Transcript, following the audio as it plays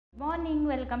Morning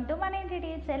welcome to మన ఇంటి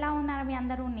tips. ఎలా ఉన్నారు మీ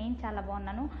అందరూ? నేను చాలా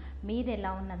బాగున్నాను. మీరు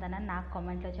ఎలా ఉన్నదని నాకు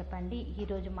కామెంట్లో చెప్పండి.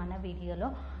 ఈరోజు మన వీడియోలో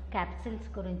క్యాప్సిల్స్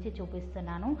గురించి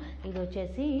చూపిస్తున్నాను. ఇది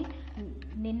వచ్చేసి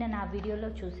నిన్న నా వీడియోలో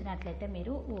చూసినట్లయితే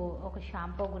మీరు ఒక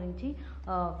షాంపూ గురించి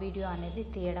వీడియో అనేది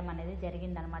తీయడం అనేది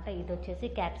జరిగిందనమాట. ఇది వచ్చేసి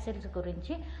క్యాప్సిల్స్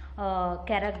గురించి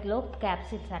కెరగ్లో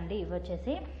క్యాప్సిల్స్ అండి. ఇవి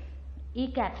వచ్చేసి ఈ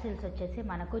క్యాప్సిల్స్ వచ్చేసి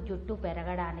మనకు జుట్టు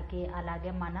పెరగడానికి,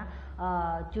 అలాగే మన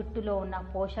జుట్టులో ఉన్న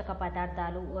పోషక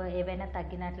పదార్థాలు ఏవైనా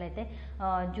తగ్గినట్లయితే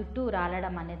జుట్టు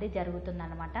రాలడం అనేది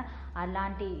జరుగుతుందన్నమాట.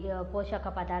 అలాంటి పోషక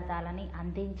పదార్థాలని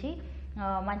అందించి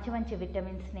మంచి మంచి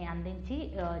విటమిన్స్ని అందించి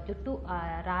జుట్టు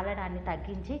రాలడాన్ని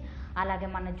తగ్గించి, అలాగే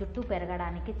మన జుట్టు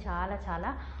పెరగడానికి చాలా చాలా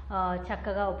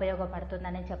చక్కగా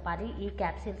ఉపయోగపడుతుందని చెప్పాలి. ఈ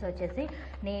క్యాప్సిల్స్ వచ్చేసి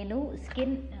నేను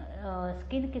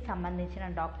స్కిన్కి సంబంధించిన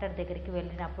డాక్టర్ దగ్గరికి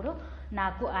వెళ్ళినప్పుడు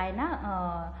నాకు ఆయన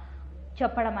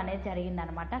చెప్పడం అనేది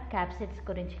జరిగిందనమాట. క్యాప్సిల్స్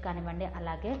గురించి కానివ్వండి,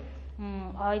 అలాగే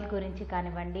ఆయిల్ గురించి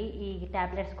కానివ్వండి, ఈ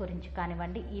ట్యాబ్లెట్స్ గురించి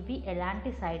కానివ్వండి, ఇవి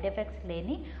ఎలాంటి సైడ్ ఎఫెక్ట్స్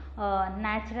లేని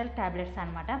న్యాచురల్ ట్యాబ్లెట్స్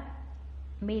అనమాట.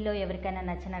 మీలో ఎవరికైనా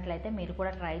నచ్చినట్లయితే మీరు కూడా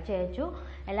ట్రై చేయొచ్చు.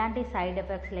 ఎలాంటి సైడ్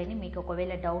ఎఫెక్ట్స్ లేని, మీకు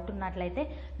ఒకవేళ డౌట్ ఉన్నట్లయితే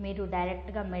మీరు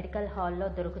డైరెక్ట్గా మెడికల్ హాల్లో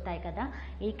దొరుకుతాయి కదా.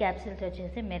 ఈ క్యాప్సిల్స్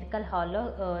వచ్చేసి మెడికల్ హాల్లో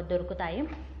దొరుకుతాయి.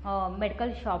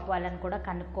 మెడికల్ షాప్ వాళ్ళని కూడా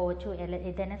కనుక్కోవచ్చు,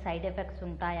 ఏదైనా సైడ్ ఎఫెక్ట్స్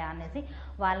ఉంటాయా అనేసి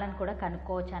వాళ్ళని కూడా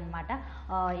కనుక్కోవచ్చు అనమాట.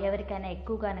 ఎవరికైనా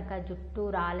ఎక్కువ కనుక జుట్టు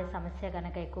రాలే సమస్య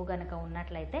కనుక ఎక్కువ కనుక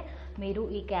ఉన్నట్లయితే మీరు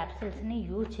ఈ క్యాప్సిల్స్ని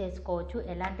యూజ్ చేసుకోవచ్చు.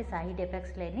 ఎలాంటి సైడ్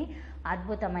ఎఫెక్ట్స్ లేని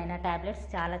అద్భుతమైన ట్యాబ్లెట్స్,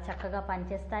 చాలా చక్కగా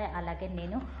పనిచేస్తాయి. అలాగే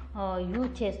నేను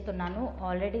యూజ్ చేస్తున్నాను.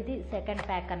 ఆల్రెడీ ఇది సెకండ్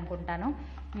ప్యాక్ అనుకుంటాను.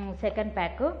 Second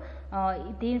pack.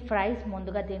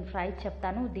 ముందుగా దీని ప్రైస్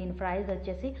చెప్తాను. దీని ప్రైస్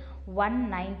వచ్చేసి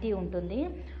 190 ఉంటుంది.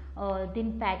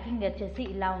 దీని ప్యాకింగ్ వచ్చేసి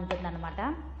ఇలా ఉంటుందన్నమాట.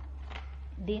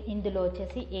 ఇందులో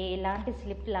వచ్చేసి ఎలాంటి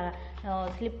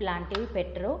స్లిప్ లాంటివి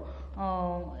పెట్టరు.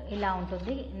 ఇలా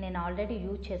ఉంటుంది. నేను ఆల్రెడీ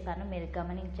యూజ్ చేశాను, మీరు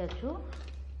గమనించవచ్చు.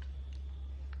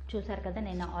 చూసారు కదా,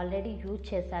 నేను ఆల్రెడీ యూజ్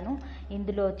చేశాను.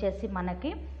 ఇందులో వచ్చేసి మనకి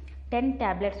 10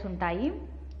 ట్యాబ్లెట్స్ ఉంటాయి.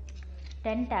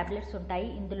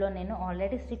 ఇందులో నేను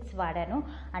ఆల్రెడీ 6 వాడాను.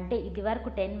 అంటే ఇది వరకు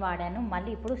 10 వాడాను,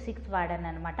 మళ్ళీ ఇప్పుడు 6 వాడాను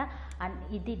అనమాట.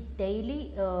 ఇది డైలీ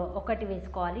ఒకటి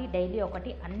వేసుకోవాలి, డైలీ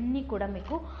ఒకటి. అన్నీ కూడా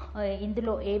మీకు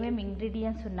ఇందులో ఏమేమి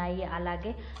ఇంగ్రీడియంట్స్ ఉన్నాయి,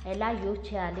 అలాగే ఎలా యూజ్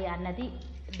చేయాలి అన్నది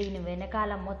దీని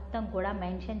వెనకాల మొత్తం కూడా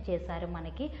మెన్షన్ చేశారు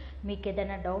మనకి. మీకు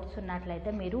ఏదైనా డౌట్స్ ఉన్నట్లయితే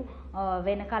మీరు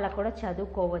వెనకాల కూడా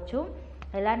చదువుకోవచ్చు.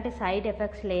 ఎలాంటి సైడ్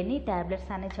ఎఫెక్ట్స్ లేని ట్యాబ్లెట్స్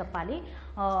అనే చెప్పాలి.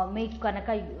 మీకు కనుక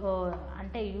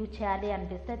అంటే యూజ్ చేయాలి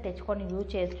అనిపిస్తే తెచ్చుకొని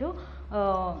యూజ్ చేయొచ్చు.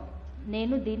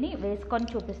 నేను దీన్ని వేసుకొని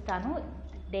చూపిస్తాను.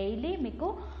 డైలీ మీకు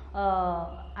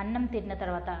అన్నం తిన్న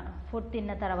తర్వాత, ఫుడ్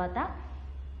తిన్న తర్వాత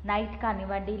నైట్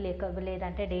కానివ్వండి,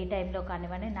 లేదంటే డే టైంలో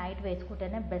కానివ్వండి, నైట్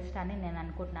వేసుకుంటేనే బెస్ట్ అని నేను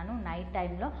అనుకుంటున్నాను. నైట్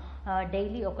టైంలో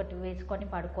డైలీ ఒకటి వేసుకొని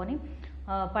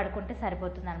పడుకుంటే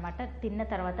సరిపోతుంది అనమాట. తిన్న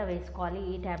తర్వాత వేసుకోవాలి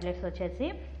ఈ ట్యాబ్లెట్స్ వచ్చేసి.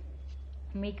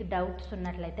 మీకు డౌట్స్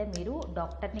ఉన్నట్లయితే మీరు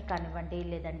డాక్టర్ని కానివ్వండి,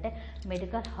 లేదంటే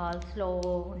మెడికల్ హాల్స్లో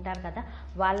ఉంటారు కదా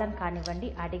వాళ్ళని కానివ్వండి,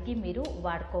 అడిగి మీరు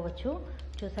వాడుకోవచ్చు.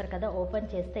 చూసారు కదా, ఓపెన్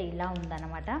చేస్తే ఇలా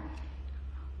ఉందన్నమాట.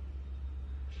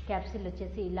 క్యాప్సిల్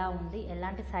వచ్చేసి ఇలా ఉంది.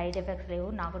 ఎలాంటి సైడ్ ఎఫెక్ట్స్ లేవు,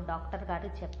 నాకు డాక్టర్ గారు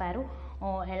చెప్పారు.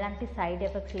 ఎలాంటి సైడ్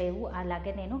ఎఫెక్ట్స్ లేవు.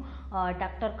 అలాగే నేను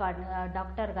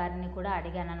డాక్టర్ గారిని కూడా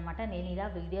అడిగాను అనమాట. నేను ఇలా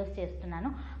వీడియోస్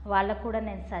చేస్తున్నాను, వాళ్ళకు కూడా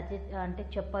నేను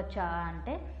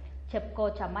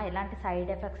చెప్పుకోవచ్చమ్మా, ఎలాంటి సైడ్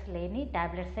ఎఫెక్ట్స్ లేని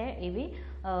ట్యాబ్లెట్సే ఇవి.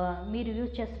 మీరు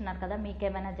యూజ్ చేస్తున్నారు కదా,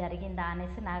 మీకేమైనా జరిగిందా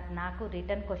అనేసి నాకు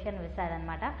రిటర్న్ క్వశ్చన్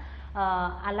వేశారనమాట.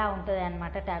 అలా ఉంటుంది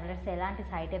అనమాట ట్యాబ్లెట్స్. ఎలాంటి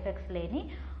సైడ్ ఎఫెక్ట్స్ లేని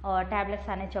ట్యాబ్లెట్స్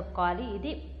అనే చెప్పుకోవాలి.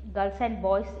 ఇది గర్ల్స్ అండ్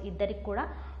బాయ్స్ ఇద్దరికి కూడా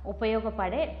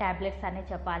ఉపయోగపడే ట్యాబ్లెట్స్ అనే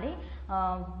చెప్పాలి.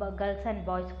 గర్ల్స్ అండ్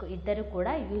బాయ్స్ ఇద్దరు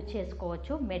కూడా యూజ్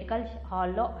చేసుకోవచ్చు. మెడికల్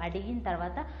హాల్లో అడిగిన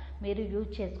తర్వాత మీరు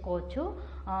యూజ్ చేసుకోవచ్చు.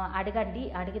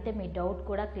 అడిగితే మీ డౌట్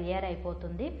కూడా క్లియర్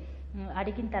అయిపోతుంది.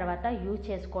 అడిగిన తర్వాత యూజ్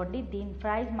చేసుకోండి. దీని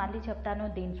ప్రైస్ మళ్ళీ చెప్తాను.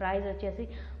 దీని ప్రైస్ వచ్చేసి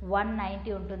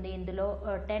 190 ఉంటుంది. ఇందులో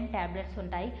 10 ట్యాబ్లెట్స్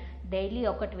ఉంటాయి. డైలీ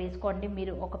ఒకటి వేసుకోండి.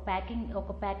 మీరు ఒక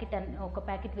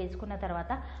ప్యాకెట్ వేసుకున్న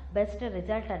తర్వాత బెస్ట్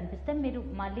రిజల్ట్ అనిపిస్తే మీరు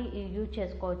మళ్ళీ యూజ్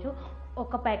చేసుకోవచ్చు.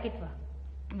 ఒక ప్యాకెట్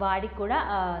వాడి కూడా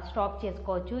స్టాప్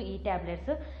చేసుకోవచ్చు ఈ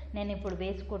ట్యాబ్లెట్స్. నేను ఇప్పుడు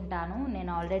వేసుకుంటాను.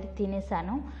 నేను ఆల్రెడీ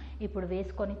తినేసాను. ఇప్పుడు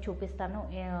వేసుకొని చూపిస్తాను.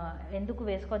 ఎందుకు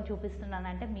వేసుకొని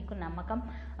చూపిస్తున్నానంటే మీకు నమ్మకం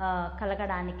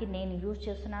కలగడానికి. నేను యూజ్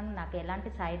చేస్తున్నాను, నాకు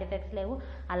ఎలాంటి సైడ్ ఎఫెక్ట్స్ లేవు,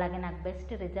 అలాగే నాకు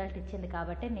బెస్ట్ రిజల్ట్ ఇచ్చింది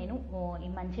కాబట్టి నేను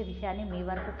ఈ మంచి విషయాన్ని మీ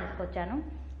వరకు తీసుకొచ్చాను.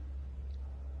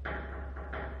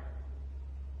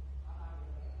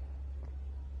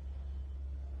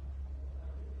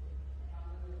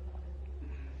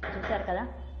 చూసారు కదా,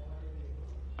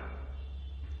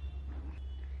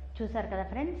 చూసారు కదా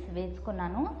ఫ్రెండ్స్,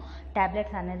 వేసుకున్నాను.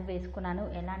 ట్యాబ్లెట్స్ అనేది వేసుకున్నాను.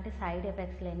 ఎలాంటి సైడ్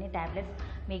ఎఫెక్ట్స్ లేని ట్యాబ్లెట్స్.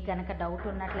 మీకు కనుక డౌట్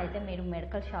ఉన్నట్లయితే మీరు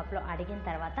మెడికల్ షాప్లో అడిగిన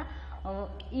తర్వాత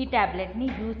ఈ ట్యాబ్లెట్ని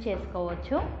యూజ్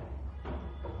చేసుకోవచ్చు.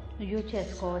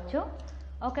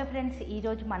 ఓకే ఫ్రెండ్స్,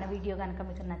 ఈరోజు మన వీడియో కనుక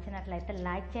మీకు నచ్చినట్లయితే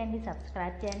లైక్ చేయండి,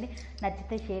 సబ్స్క్రైబ్ చేయండి,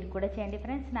 నచ్చితే షేర్ కూడా చేయండి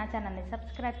ఫ్రెండ్స్. నా ఛానల్ని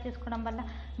సబ్స్క్రైబ్ చేసుకోవడం వల్ల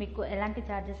మీకు ఎలాంటి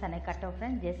ఛార్జెస్ అనేవి కట్ అవ్వవు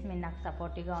ఫ్రెండ్స్. జస్ట్ మీరు నాకు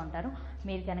సపోర్టివ్గా ఉంటారు.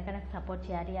 మీరు కనుక నాకు సపోర్ట్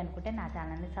చేయాలి అనుకుంటే నా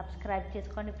ఛానల్ని సబ్స్క్రైబ్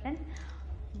చేసుకోండి ఫ్రెండ్స్.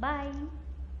 బాయ్.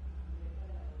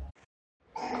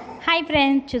 హాయ్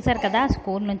ఫ్రెండ్స్, చూసారు కదా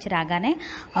స్కూల్ నుంచి రాగానే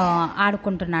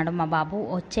ఆడుకుంటున్నాడు మా బాబు.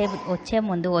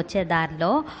 వచ్చే దారిలో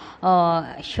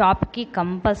షాప్కి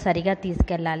కంపల్సరీగా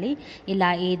తీసుకెళ్ళాలి. ఇలా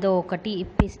ఏదో ఒకటి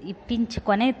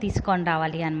ఇప్పించుకొనే తీసుకొని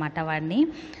రావాలి అన్నమాట వాడిని.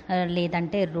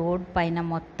 లేదంటే రోడ్ పైన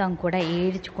మొత్తం కూడా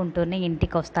ఏడ్చుకుంటూనే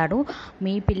ఇంటికి వస్తాడు.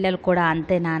 మీ పిల్లలు కూడా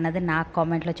అంతేనా అన్నది నాకు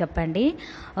కామెంట్లో చెప్పండి.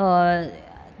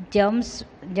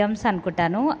 జమ్స్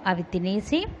అనుకుంటాను, అవి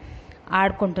తినేసి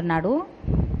ఆడుకుంటున్నాడు.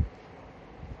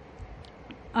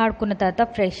 ఆడుకున్న తర్వాత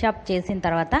ఫ్రెష్ అప్ చేసిన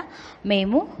తర్వాత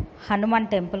మేము హనుమాన్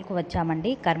టెంపుల్కి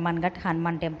వచ్చామండి. కర్మాన్ ఘాట్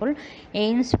హనుమాన్ టెంపుల్.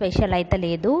 ఏం స్పెషల్ అయితే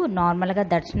లేదు, నార్మల్గా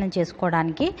దర్శనం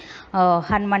చేసుకోవడానికి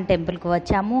హనుమాన్ టెంపుల్కి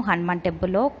వచ్చాము. హనుమాన్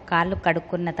టెంపుల్లో కాళ్ళు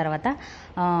కడుక్కున్న తర్వాత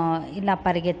ఇలా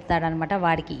పరిగెత్తాడనమాట.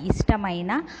 వాడికి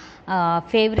ఇష్టమైన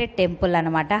ఫేవరెట్ టెంపుల్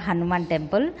అనమాట హనుమాన్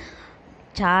టెంపుల్.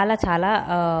 చాలా చాలా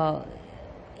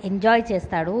ఎంజాయ్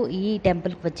చేస్తాడు ఈ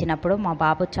టెంపుల్కి వచ్చినప్పుడు. మా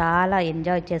బాబు చాలా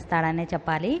ఎంజాయ్ చేస్తాడనే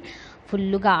చెప్పాలి.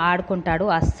 ఫుల్గా ఆడుకుంటాడు.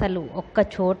 ఒక్క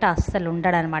చోట అస్సలు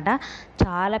ఉండడనమాట.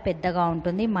 చాలా పెద్దగా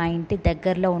ఉంటుంది. మా ఇంటి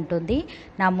దగ్గరలో ఉంటుంది.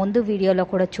 నా ముందు వీడియోలో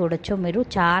కూడా చూడొచ్చు మీరు.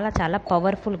 చాలా చాలా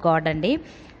పవర్ఫుల్ గాడ్ అండి.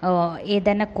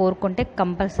 ఏదైనా కోరుకుంటే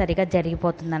కంపల్సరీగా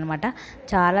జరిగిపోతుందనమాట.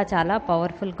 చాలా చాలా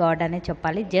పవర్ఫుల్ గాడ్ అనే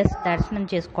చెప్పాలి. జస్ట్ దర్శనం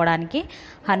చేసుకోవడానికి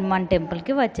హనుమాన్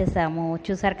టెంపుల్కి వచ్చేసాము.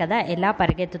 చూసారు కదా ఎలా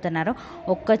పరిగెత్తుతున్నారో.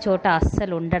 ఒక్క చోట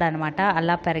అస్సలు ఉండడనమాట.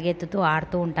 అలా పరిగెత్తుతూ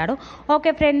ఆడుతూ ఉంటాడు.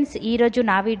 ఓకే ఫ్రెండ్స్, ఈరోజు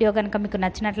నా వీడియో కనుక మీకు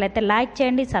నచ్చినట్లయితే లైక్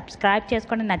చేయండి, సబ్స్క్రైబ్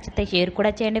చేసుకోండి, నచ్చితే షేర్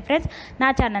కూడా చేయండి ఫ్రెండ్స్.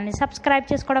 నా ఛానల్ని సబ్స్క్రైబ్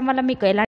చేసుకోవడం వల్ల మీకు